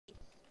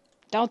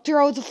Don't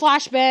throw the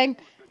flashbang.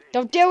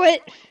 Don't do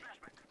it.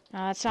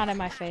 No, that's not in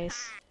my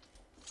face.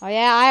 Oh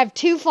yeah, I have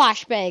 2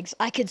 flashbangs.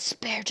 I could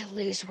spare to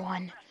lose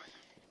one.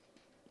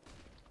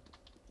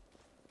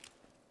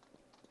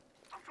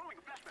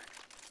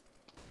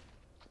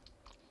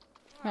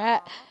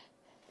 We're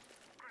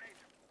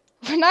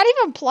not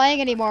even playing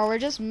anymore. We're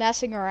just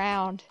messing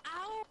around.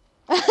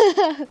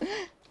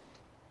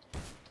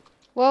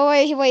 Well,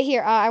 wait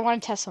here. I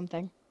want to test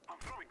something.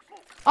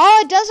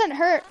 Oh, it doesn't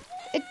hurt.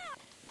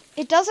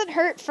 It doesn't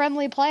hurt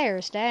friendly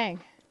players. Dang.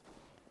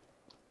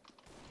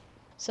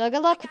 So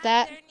good luck with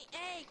that.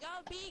 Hey, go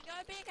B,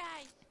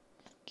 guys.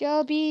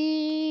 Go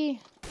B.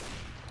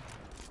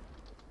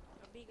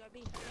 Go B,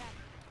 yeah.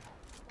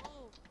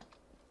 Whoa.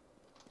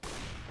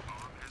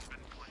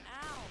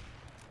 Ow.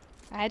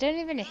 I didn't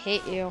even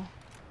hit you.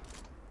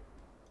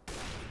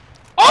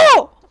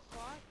 Oh!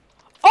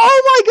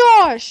 Oh my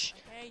gosh!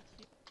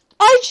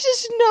 I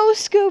just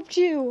no-scoped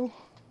you.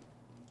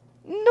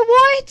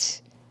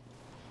 What?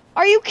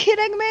 Are you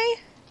kidding me?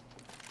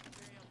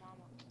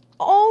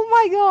 Oh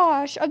my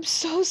gosh, I'm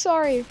so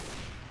sorry.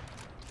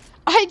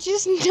 I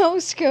just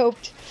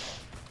no-scoped.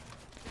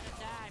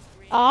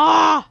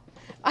 Ah!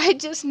 I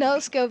just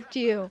no-scoped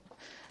you.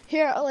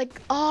 Here,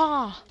 like,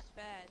 ah.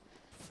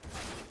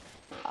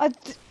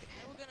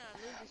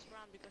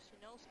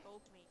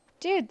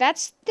 Dude,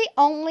 that's the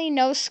only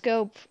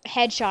no-scope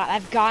headshot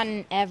I've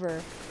gotten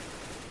ever.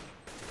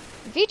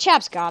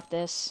 VChap's got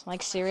this.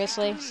 Like,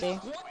 seriously? See?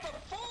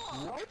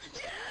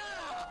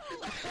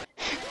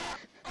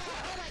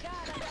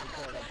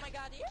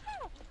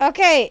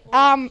 Okay,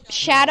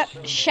 Shadow,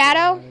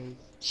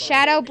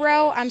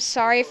 bro, I'm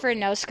sorry for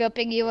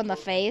no-scoping you in the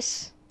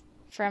face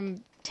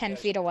from 10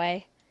 feet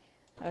away.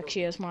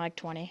 Actually, it was more like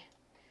 20.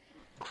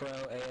 Pro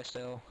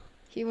ASL.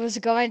 He was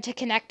going to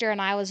connector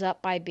and I was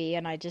up by B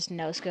and I just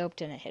no-scoped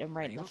and it hit him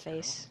right in the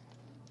face.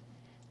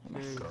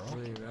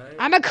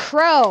 I'm a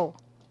crow!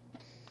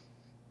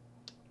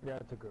 Yeah,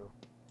 it's a girl.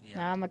 Yeah.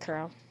 No, I'm a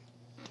crow.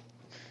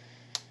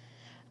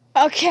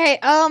 Okay,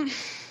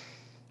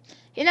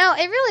 you know,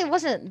 it really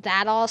wasn't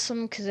that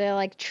awesome because I,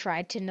 like,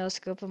 tried to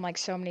no-scope him, like,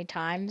 so many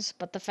times,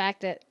 but the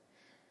fact that...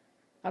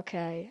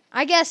 Okay,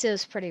 I guess it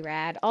was pretty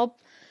rad. I'll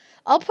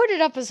put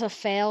it up as a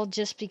fail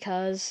just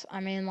because,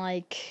 I mean,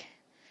 like...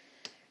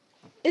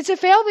 It's a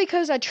fail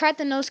because I tried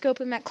to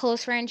no-scope him at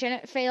close range and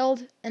it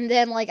failed, and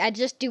then, like, I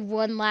just do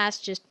one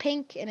last just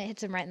pink and it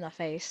hits him right in the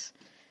face.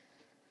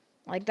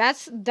 Like,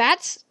 that's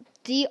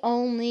the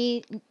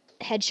only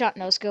headshot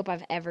no-scope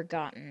I've ever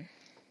gotten.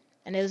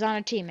 And it was on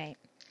a teammate.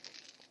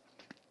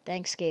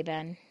 Thanks,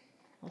 Gaben.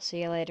 I'll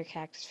see you later,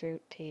 Cactus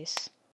Fruit. Peace.